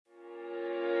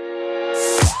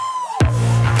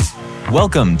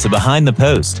Welcome to Behind the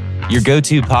Post, your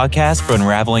go-to podcast for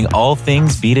unraveling all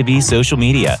things B2B social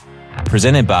media,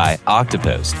 presented by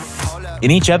Octopost. In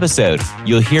each episode,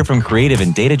 you'll hear from creative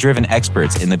and data-driven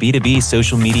experts in the B2B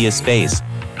social media space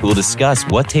who will discuss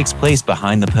what takes place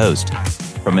behind the post,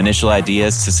 from initial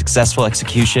ideas to successful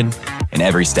execution and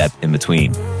every step in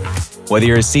between. Whether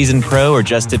you're a seasoned pro or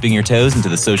just dipping your toes into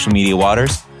the social media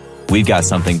waters, we've got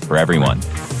something for everyone.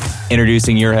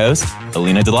 Introducing your host,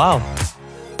 Alina Dalal.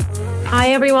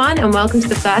 Hi everyone, and welcome to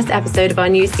the first episode of our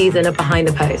new season of Behind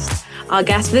the Post. Our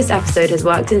guest for this episode has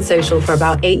worked in social for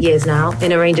about 8 years now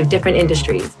in a range of different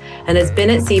industries and has been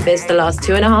at CBIZ the last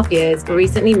 2.5 years,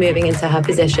 recently moving into her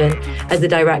position as the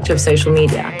director of social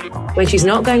media. When she's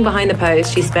not going behind the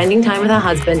post, she's spending time with her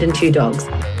husband and 2 dogs,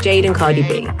 Jade and Cardi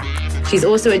B. She's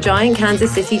also a giant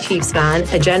Kansas City Chiefs fan,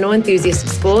 a general enthusiast of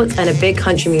sports, and a big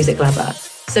country music lover.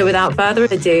 So without further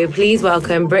ado, please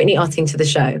welcome Brittany Otting to the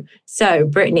show. So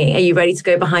Brittany, are you ready to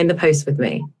go behind the post with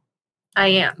me? I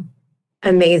am.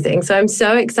 Amazing. So I'm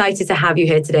so excited to have you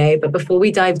here today. But before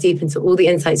we dive deep into all the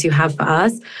insights you have for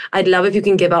us, I'd love if you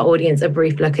can give our audience a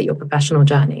brief look at your professional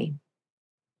journey.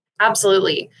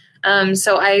 Absolutely.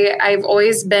 So I've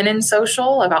always been in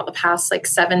social about the past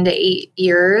 7 to 8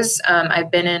 years.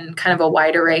 I've been in kind of a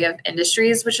wide array of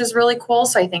industries, which is really cool.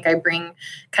 So I think I bring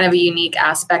kind of a unique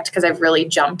aspect because I've really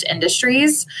jumped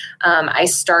industries. I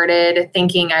started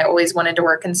thinking I always wanted to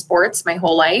work in sports my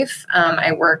whole life.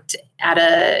 I worked at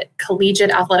a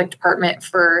collegiate athletic department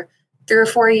for 3 or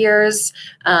 4 years,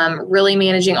 really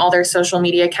managing all their social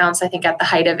media accounts. I think at the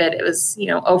height of it, it was,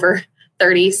 over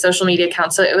 30 social media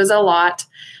accounts. So it was a lot.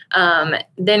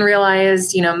 Then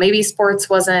realized, maybe sports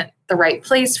wasn't the right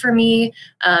place for me.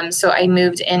 So I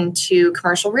moved into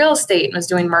commercial real estate and was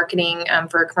doing marketing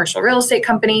for a commercial real estate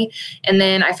company. And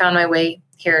then I found my way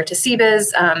here to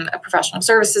CBIZ, a professional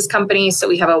services company. So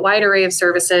we have a wide array of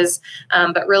services,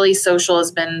 but really social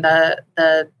has been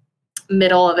the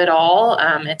middle of it all.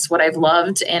 It's what I've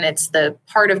loved, and it's the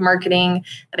part of marketing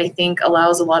that I think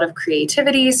allows a lot of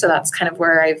creativity. So that's kind of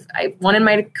where I've wanted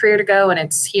my career to go, and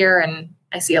it's here, and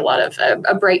I see a lot of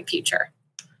a bright future.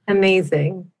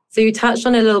 Amazing. So you touched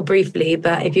on it a little briefly,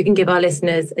 but if you can give our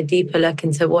listeners a deeper look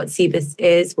into what CBIZ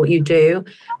is, what you do,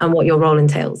 and what your role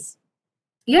entails.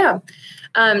 Yeah.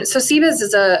 So CBIZ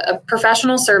is a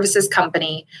professional services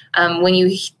company. When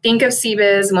you think of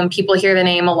CBIZ, when people hear the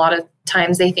name, a lot of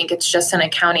times they think it's just an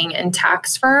accounting and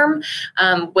tax firm,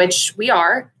 which we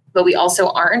are, but we also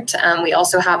aren't. We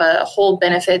also have a whole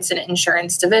benefits and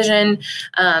insurance division.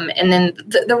 And then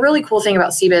the really cool thing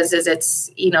about CBIZ is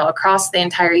it's, across the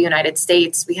entire United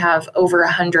States, we have over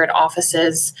 100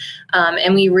 offices.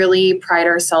 And we really pride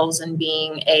ourselves in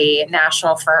being a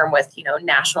national firm with,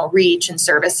 national reach and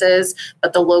services,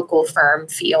 but the local firm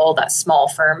feel, that small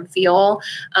firm feel.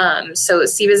 So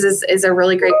CBIZ is a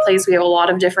really great place. We have a lot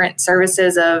of different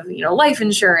services of, life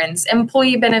insurance,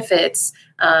 employee benefits,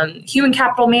 human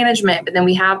capital management, but then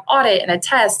we have audit and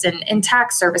attest and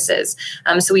tax services.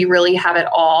 So we really have it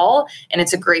all. And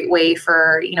it's a great way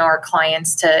for, our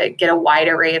clients to get a wide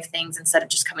array of things instead of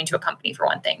just coming to a company for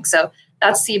one thing. So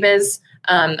that's CBIZ.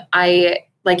 I,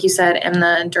 like you said, am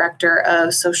the director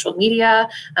of social media.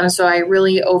 So I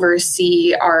really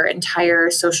oversee our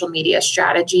entire social media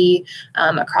strategy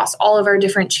across all of our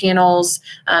different channels.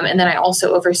 And then I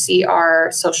also oversee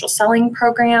our social selling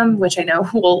program, which I know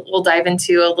we'll dive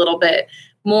into a little bit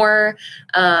more.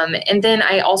 And then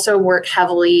I also work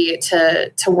heavily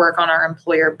to work on our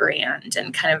employer brand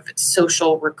and kind of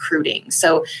social recruiting.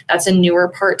 So that's a newer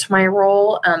part to my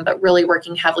role, but really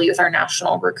working heavily with our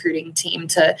national recruiting team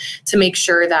to make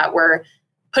sure that we're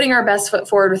putting our best foot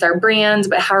forward with our brand,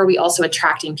 but how are we also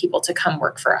attracting people to come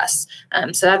work for us?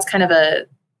 So that's kind of a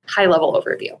high level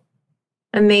overview.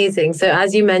 Amazing. So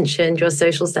as you mentioned, your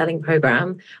social selling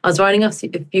program, I was wondering if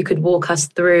you could walk us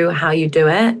through how you do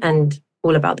it and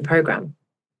all about the program.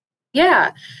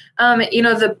 Yeah.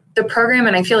 The program,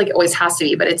 and I feel like it always has to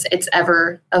be, but it's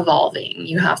ever evolving.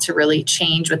 You have to really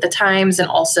change with the times and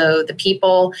also the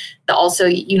people.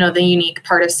 The unique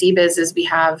part of CBIZ is we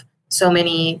have so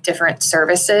many different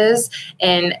services,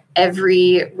 and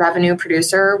every revenue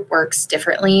producer works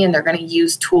differently, and they're going to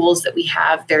use tools that we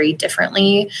have very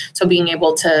differently. So being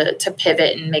able to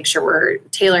pivot and make sure we're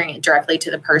tailoring it directly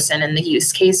to the person and the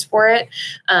use case for it.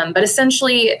 But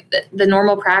essentially, the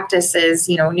normal practice is,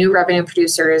 new revenue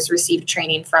producers receive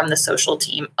training from the social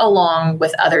team along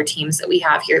with other teams that we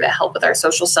have here that help with our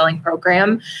social selling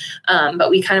program. But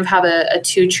we kind of have a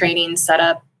 2 training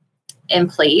setup in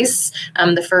place.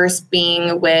 The first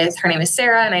being with, her name is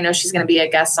Sarah, and I know she's going to be a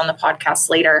guest on the podcast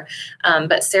later.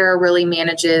 But Sarah really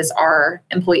manages our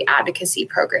employee advocacy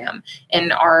program.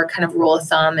 And our kind of rule of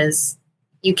thumb is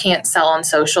you can't sell on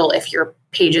social if your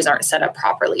pages aren't set up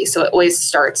properly. So it always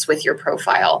starts with your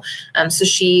profile. So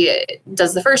she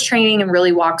does the first training and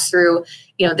really walks through,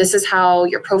 this is how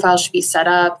your profile should be set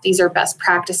up. These are best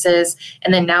practices.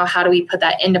 And then now how do we put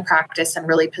that into practice and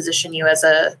really position you as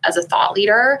a thought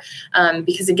leader?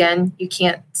 Because again, you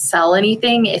can't sell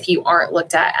anything if you aren't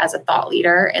looked at as a thought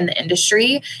leader in the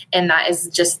industry. And that is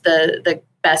just the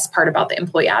best part about the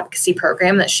employee advocacy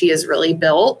program that she has really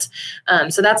built.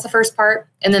 So that's the first part.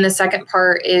 And then the second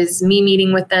part is me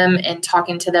meeting with them and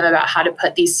talking to them about how to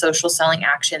put these social selling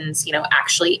actions,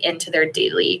 actually into their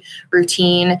daily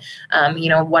routine.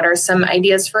 What are some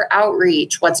ideas for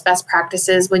outreach? What's best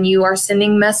practices when you are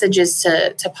sending messages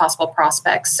to possible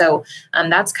prospects? So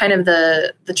that's kind of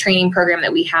the training program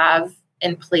that we have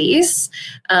in place.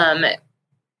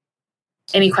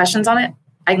 Any questions on it?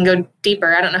 I can go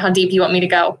deeper. I don't know how deep you want me to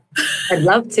go. I'd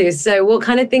love to. So what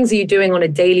kind of things are you doing on a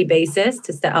daily basis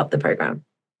to set up the program?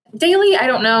 Daily, I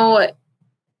don't know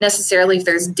necessarily if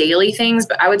there's daily things,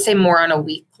 but I would say more on a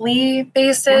weekly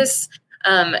basis.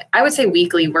 Yeah. I would say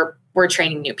weekly, we're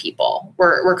training new people.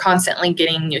 We're constantly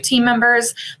getting new team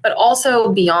members, but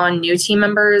also beyond new team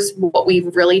members, what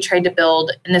we've really tried to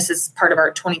build, and this is part of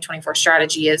our 2024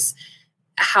 strategy, is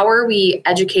how are we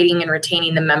educating and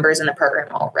retaining the members in the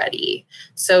program already?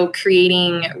 So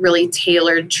creating really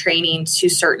tailored training to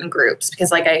certain groups,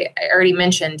 because like I already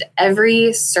mentioned,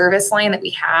 every service line that we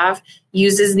have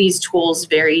uses these tools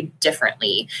very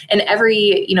differently. And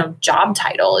every, job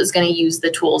title is going to use the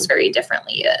tools very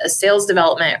differently. A sales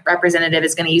development representative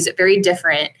is going to use it very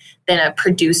different than a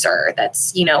producer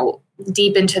that's,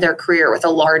 deep into their career with a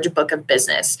large book of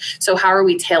business. So how are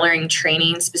we tailoring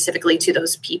training specifically to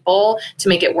those people to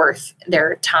make it worth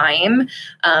their time?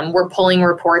 We're pulling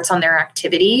reports on their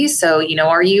activity. So,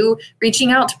 are you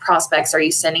reaching out to prospects? Are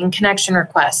you sending connection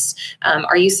requests?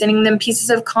 Are you sending them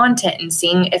pieces of content and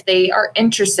seeing if they are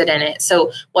interested in it?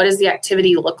 So what does the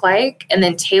activity look like? And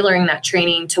then tailoring that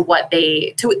training to what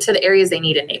to the areas they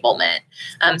need enablement.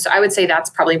 So I would say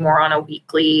that's probably more on a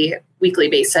weekly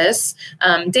basis.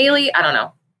 Daily, I don't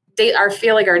know. I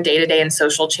feel like our day-to-day and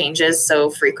social changes so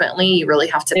frequently, you really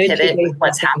have to pivot with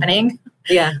what's happening.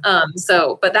 Yeah.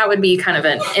 But that would be kind of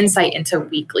an insight into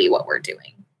weekly what we're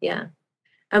doing. Yeah.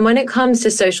 And when it comes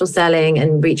to social selling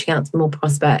and reaching out to more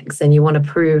prospects, and you want to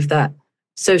prove that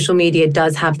social media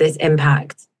does have this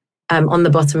impact on the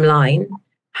bottom line,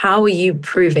 how are you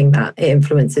proving that it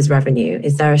influences revenue?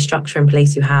 Is there a structure in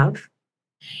place you have?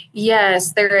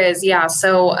 Yes, there is. Yeah.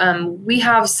 So we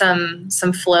have some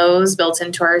flows built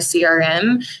into our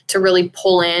CRM to really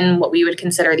pull in what we would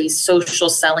consider these social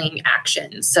selling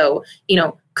actions. So,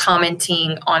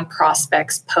 commenting on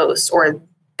prospects' posts or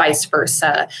vice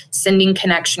versa, sending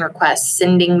connection requests,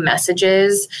 sending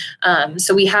messages.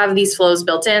 So we have these flows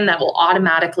built in that will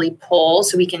automatically pull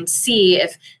so we can see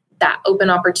if that open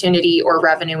opportunity or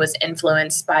revenue was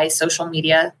influenced by social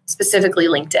media, specifically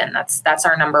LinkedIn. That's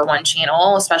our number one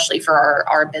channel, especially for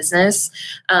our business.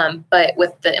 But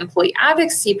with the employee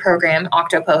advocacy program,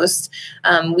 Octopost,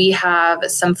 we have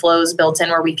some flows built in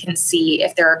where we can see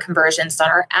if there are conversions on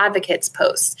our advocates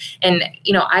posts. And,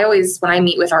 I always, when I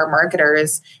meet with our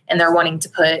marketers and they're wanting to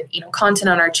put, content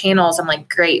on our channels, I'm like,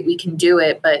 great, we can do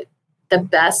it. But the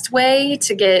best way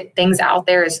to get things out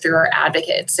there is through our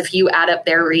advocates. If you add up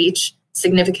their reach,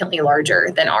 significantly larger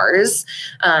than ours.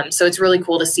 So it's really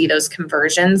cool to see those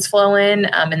conversions flow in.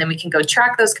 And then we can go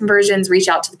track those conversions, reach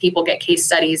out to the people, get case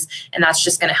studies. And that's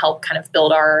just going to help kind of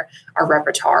build our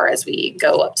repertoire as we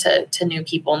go up to new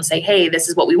people and say, hey, this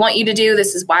is what we want you to do.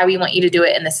 This is why we want you to do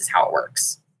it. And this is how it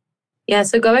works. Yeah.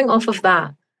 So going off of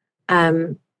that,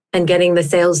 and getting the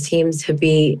sales teams to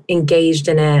be engaged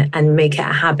in it and make it a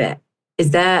habit,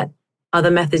 is there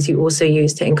other methods you also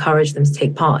use to encourage them to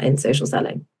take part in social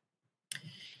selling?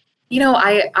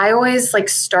 I always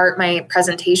start my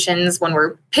presentations when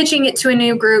we're pitching it to a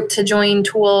new group to join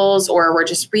tools or we're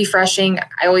just refreshing.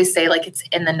 I always say it's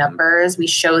in the numbers. We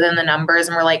show them the numbers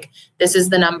and we're like, this is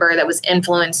the number that was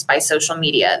influenced by social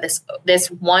media. This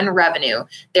one revenue,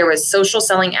 there was social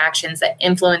selling actions that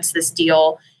influenced this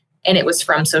deal. And it was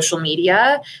from social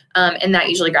media. And that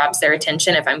usually grabs their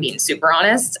attention if I'm being super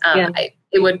honest.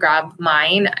 It would grab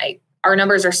mine. Our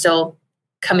numbers are still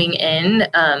coming in,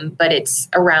 but it's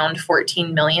around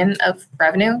 14 million of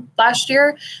revenue last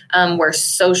year, where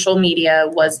social media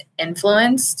was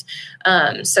influenced.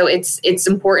 So it's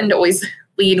important to always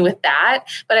lead with that.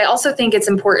 But I also think it's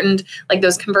important,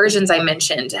 those conversions I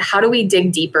mentioned, how do we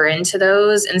dig deeper into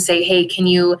those and say, hey, can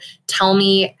you tell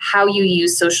me how you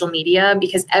use social media?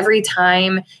 Because every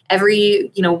time,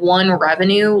 one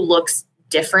revenue looks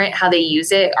different how they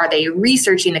use it? Are they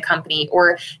researching the company,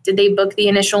 or did they book the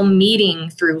initial meeting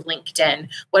through LinkedIn?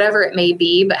 Whatever it may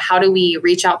be, but how do we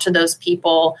reach out to those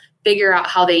people, figure out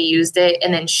how they used it,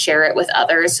 and then share it with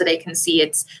others so they can see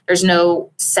there's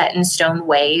no set in stone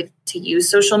way to use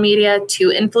social media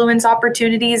to influence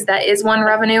opportunities. That is one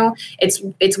revenue.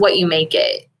 It's what you make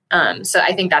it. So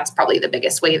I think that's probably the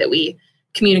biggest way that we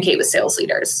communicate with sales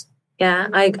leaders. Yeah,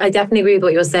 I definitely agree with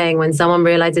what you're saying. When someone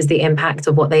realizes the impact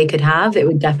of what they could have, it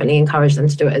would definitely encourage them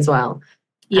to do it as well.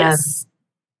 Yes.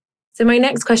 So my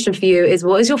next question for you is,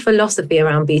 what is your philosophy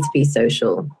around B2B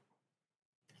social?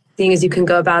 Seeing as you can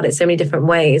go about it so many different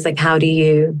ways, like how do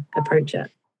you approach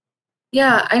it?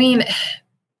 Yeah, I mean,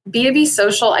 B2B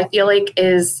social, I feel like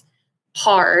is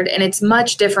hard, and it's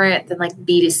much different than like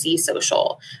B2C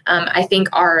social. I think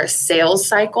our sales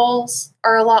cycles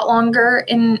are a lot longer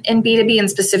in B2B, and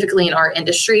specifically in our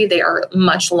industry, they are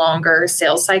much longer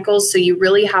sales cycles. So you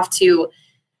really have to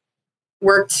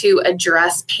work to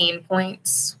address pain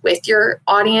points with your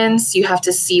audience. You have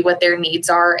to see what their needs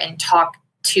are and talk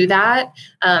to that.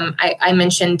 I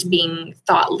mentioned being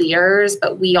thought leaders,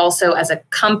 but we also as a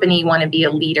company want to be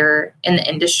a leader in the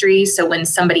industry. So when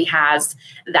somebody has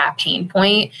that pain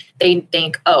point, they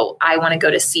think, oh, I want to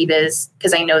go to CBIZ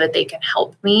because I know that they can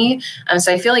help me.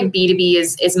 So I feel like B2B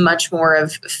is much more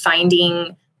of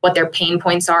finding what their pain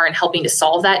points are and helping to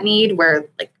solve that need, where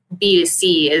like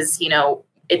B2C is,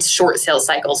 it's short sales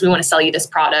cycles. We want to sell you this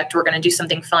product. We're going to do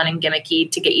something fun and gimmicky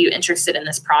to get you interested in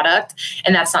this product.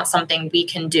 And that's not something we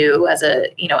can do as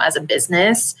a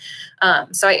business.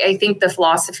 So I think the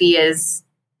philosophy is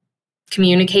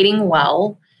communicating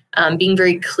well, being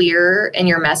very clear in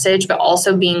your message, but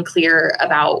also being clear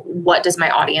about what does my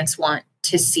audience want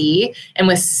to see. And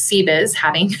with CBIZ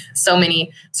having so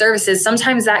many services,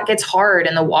 sometimes that gets hard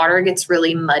and the water gets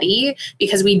really muddy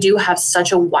because we do have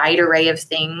such a wide array of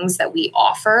things that we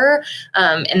offer.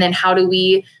 And then how do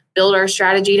we build our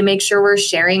strategy to make sure we're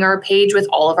sharing our page with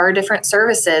all of our different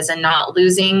services and not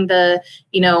losing the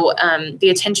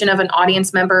attention of an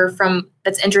audience member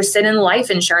that's interested in life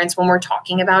insurance when we're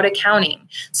talking about accounting.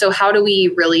 So how do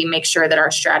we really make sure that our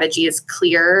strategy is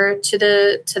clear to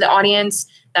the audience?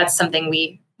 That's something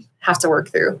we have to work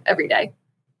through every day.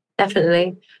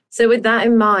 Definitely. So with that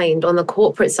in mind, on the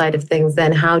corporate side of things,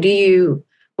 then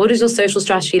what does your social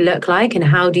strategy look like, and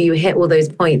how do you hit all those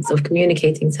points of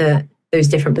communicating to those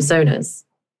different personas?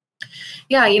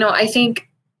 Yeah, I think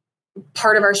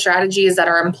part of our strategy is that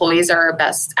our employees are our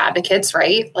best advocates,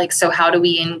 right? Like, so how do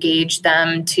we engage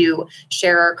them to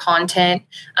share our content?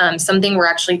 Something we're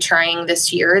actually trying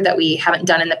this year that we haven't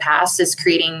done in the past is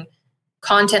creating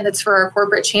content that's for our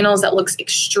corporate channels that looks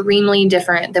extremely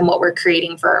different than what we're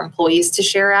creating for our employees to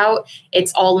share out.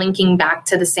 It's all linking back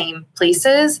to the same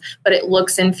places, but it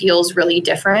looks and feels really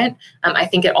different. I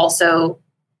think it also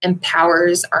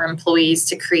empowers our employees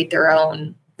to create their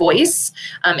own voice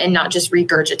and not just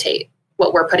regurgitate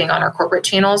what we're putting on our corporate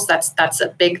channels. That's a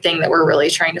big thing that we're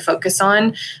really trying to focus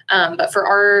on. But for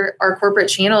our corporate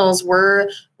channels,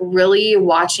 we're really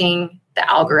watching the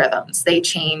algorithms. They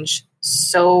change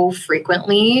so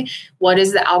frequently. What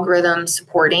is the algorithm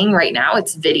supporting right now?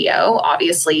 It's video,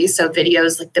 obviously. So video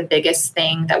is like the biggest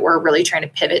thing that we're really trying to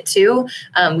pivot to.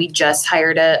 We just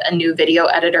hired a new video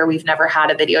editor. We've never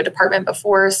had a video department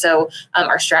before. So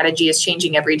our strategy is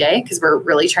changing every day because we're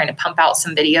really trying to pump out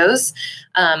some videos.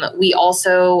 We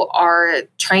also are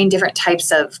trying different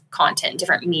types of content,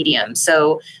 different mediums.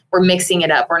 So we're mixing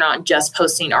it up. We're not just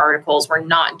posting articles. We're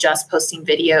not just posting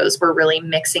videos. We're really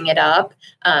mixing it up.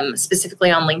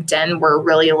 Specifically on LinkedIn, we're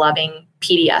really loving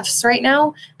PDFs right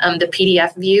now. The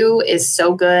PDF view is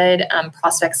so good.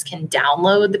 Prospects can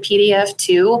download the PDF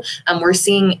too. We're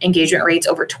seeing engagement rates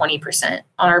over 20%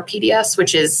 on our PDFs,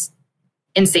 which is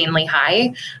insanely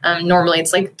high. Normally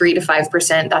it's like 3 to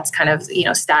 5%. That's kind of,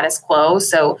 status quo.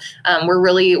 So we're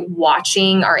really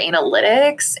watching our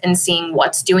analytics and seeing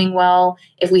what's doing well.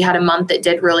 If we had a month that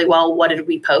did really well, what did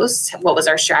we post? What was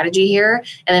our strategy here?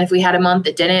 And then if we had a month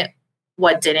that didn't,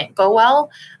 what didn't go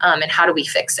well? And how do we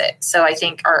fix it? So I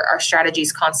think our strategy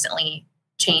is constantly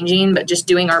changing, but just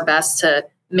doing our best to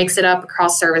mix it up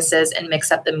across services and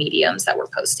mix up the mediums that we're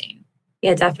posting.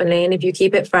 Yeah, definitely. And if you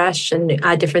keep it fresh and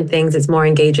add different things, it's more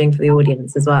engaging for the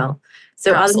audience as well.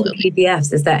 So other than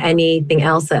PDFs, is there anything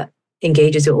else that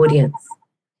engages your audience?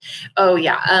 Oh,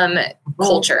 yeah.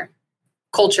 Culture.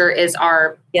 Culture is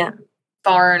our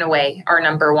far and away our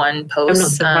number one post. I'm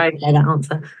not surprised by that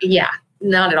answer. Yeah,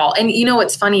 not at all. And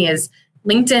what's funny is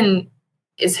LinkedIn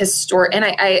is historic. And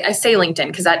I say LinkedIn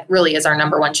because that really is our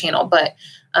number one channel. But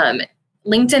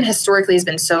LinkedIn historically has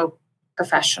been so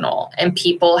professional, and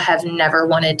people have never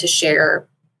wanted to share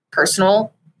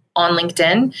personal on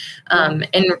LinkedIn.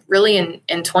 And really in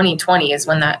 2020 is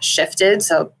when that shifted.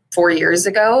 So 4 years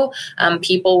ago,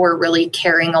 people were really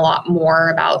caring a lot more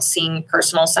about seeing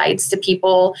personal sides to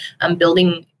people,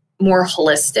 building more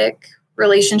holistic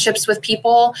relationships with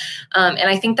people. And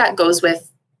I think that goes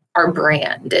with our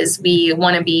brand is we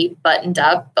want to be buttoned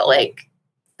up, but like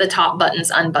the top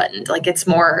button's unbuttoned. Like it's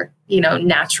more,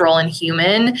 natural and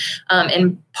human.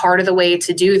 And part of the way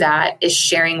to do that is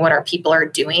sharing what our people are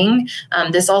doing.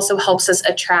 This also helps us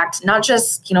attract not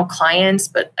just, clients,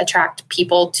 but attract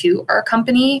people to our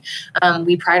company.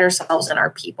 We pride ourselves in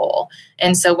our people.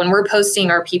 And so when we're posting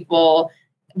our people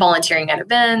volunteering at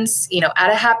events, at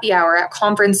a happy hour, at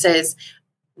conferences,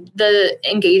 the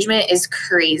engagement is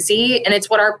crazy. And it's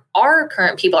what our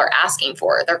current people are asking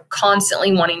for. They're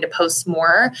constantly wanting to post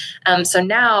more. So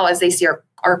now as they see our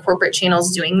corporate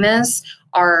channels doing this,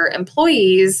 our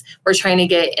employees, we're trying to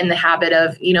get in the habit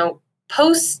of,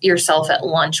 post yourself at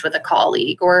lunch with a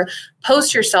colleague or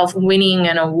post yourself winning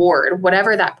an award,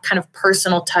 whatever that kind of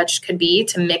personal touch could be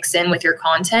to mix in with your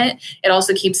content. It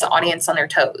also keeps the audience on their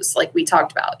toes, like we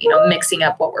talked about, mixing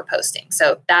up what we're posting.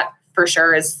 So that for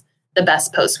sure is the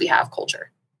best post we have culture.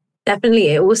 Definitely.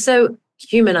 It also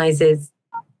humanizes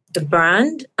the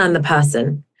brand and the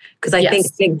person. Because I think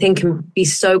LinkedIn can be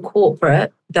so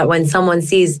corporate that when someone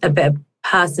sees a bit of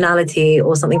personality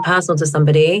or something personal to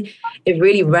somebody, it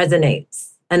really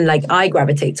resonates. And like I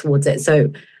gravitate towards it.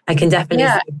 So I can definitely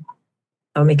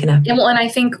make an effort. And I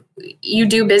think you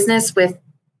do business with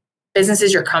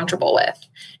businesses you're comfortable with.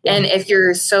 Yeah. And if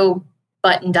you're so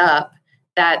buttoned up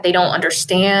that they don't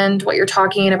understand what you're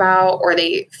talking about or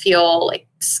they feel like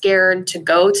scared to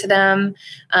go to them,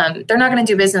 they're not going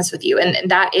to do business with you. And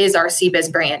that is our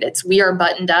CBIZ brand. We are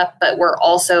buttoned up, but we're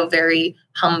also very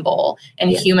humble and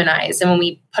humanized. And when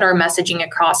we put our messaging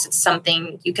across, it's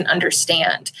something you can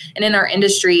understand. And in our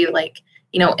industry, like,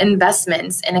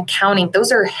 investments and accounting,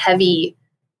 those are heavy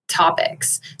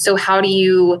topics. So how do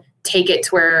you take it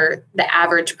to where the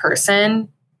average person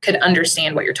could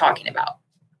understand what you're talking about?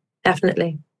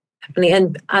 Definitely.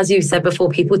 And as you said before,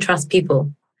 people trust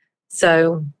people.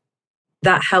 So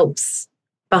that helps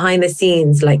behind the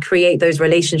scenes, like create those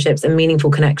relationships and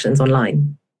meaningful connections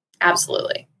online.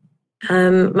 Absolutely.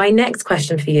 My next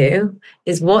question for you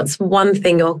is what's one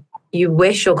thing you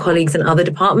wish your colleagues in other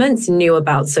departments knew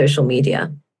about social media?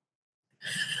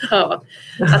 Oh,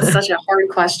 that's such a hard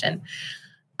question.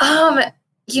 I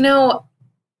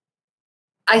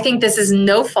think this is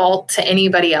no fault to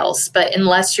anybody else, but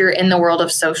unless you're in the world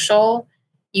of social,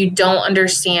 you don't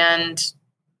understand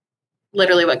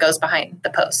literally what goes behind the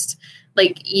post.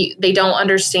 Like they don't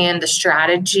understand the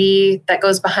strategy that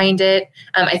goes behind it.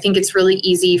 I think it's really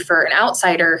easy for an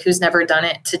outsider who's never done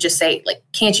it to just say, like,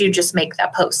 can't you just make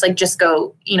that post? Like, just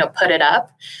go, put it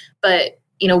up. But,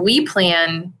 we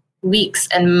plan weeks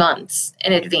and months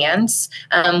in advance.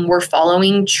 We're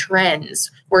following trends.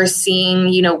 We're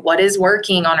seeing, what is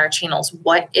working on our channels,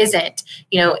 what isn't.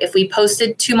 If we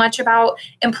posted too much about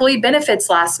employee benefits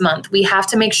last month, we have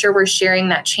to make sure we're sharing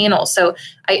that channel. So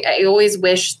I always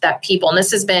wish that people, and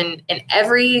this has been in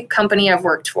every company I've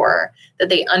worked for, that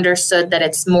they understood that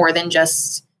it's more than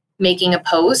just making a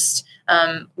post.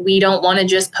 We don't want to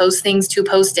just post things to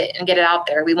post it and get it out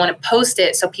there. We want to post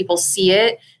it so people see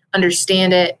it,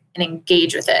 understand it, and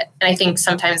engage with it. And I think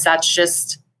sometimes that's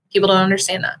just, people don't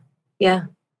understand that. Yeah.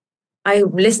 I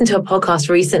listened to a podcast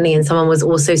recently and someone was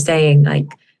also saying like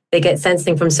they get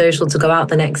sensing from social to go out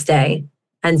the next day.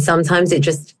 And sometimes it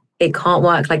can't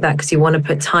work like that because you want to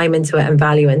put time into it and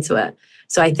value into it.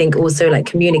 So I think also like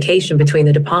communication between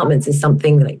the departments is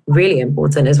something like really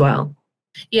important as well.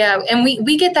 Yeah. And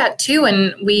we get that too.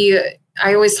 And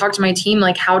I always talk to my team,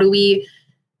 like, how do we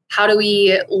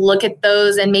look at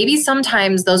those? And maybe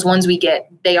sometimes those ones we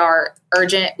get, they are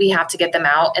urgent. We have to get them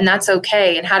out and that's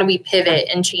okay. And how do we pivot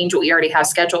and change what we already have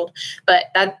scheduled? But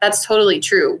that's totally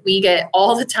true. We get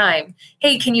all the time,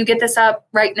 hey, can you get this up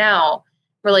right now?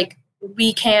 We're like,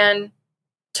 we can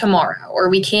tomorrow, or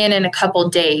we can in a couple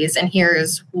days. And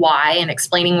here's why, and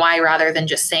explaining why rather than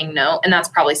just saying no. And that's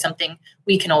probably something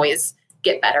we can always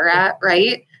get better at.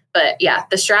 Right. But yeah,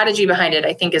 the strategy behind it,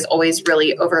 I think, is always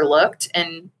really overlooked.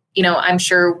 And I'm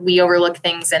sure we overlook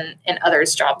things in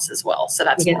others' jobs as well. So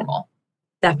that's normal.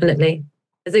 Definitely.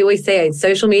 As I always say,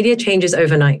 social media changes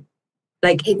overnight.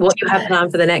 Like what you have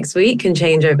planned for the next week can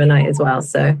change overnight as well.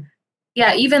 So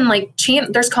Yeah, even like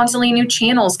there's constantly new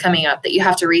channels coming up that you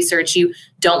have to research. You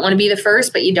don't want to be the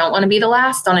first, but you don't want to be the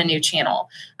last on a new channel.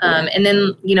 And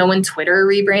then, when Twitter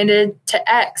rebranded to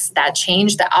X, that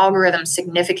changed the algorithm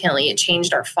significantly. It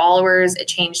changed our followers. It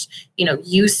changed,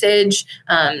 usage.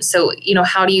 So,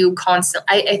 how do you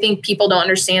I think people don't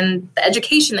understand the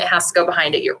education that has to go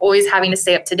behind it. You're always having to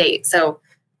stay up to date. So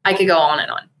I could go on and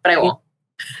on, but I won't.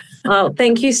 Well,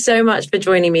 thank you so much for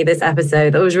joining me this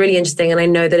episode. That was really interesting. And I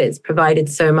know that it's provided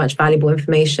so much valuable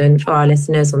information for our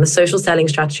listeners on the social selling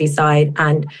strategy side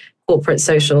and corporate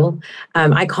social.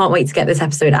 I can't wait to get this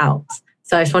episode out.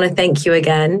 So I just want to thank you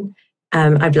again.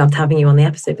 I've loved having you on the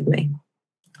episode with me.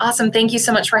 Awesome. Thank you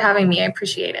so much for having me. I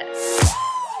appreciate it.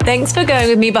 Thanks for going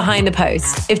with me behind the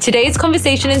post. If today's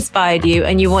conversation inspired you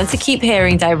and you want to keep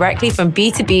hearing directly from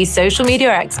B2B social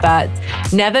media experts,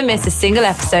 never miss a single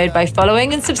episode by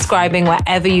following and subscribing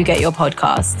wherever you get your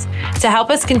podcasts. To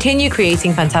help us continue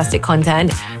creating fantastic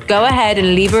content, go ahead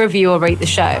and leave a review or rate the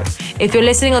show. If you're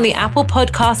listening on the Apple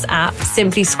Podcasts app,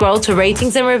 simply scroll to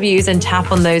ratings and reviews and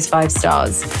tap on those 5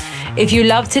 stars. If you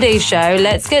love today's show,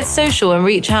 let's get social and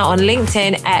reach out on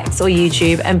LinkedIn, X, or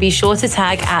YouTube, and be sure to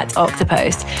tag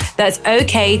 @Octopost. That's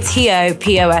OKTOPOST.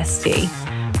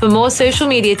 For more social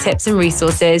media tips and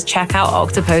resources, check out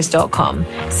octopost.com.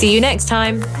 See you next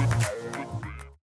time.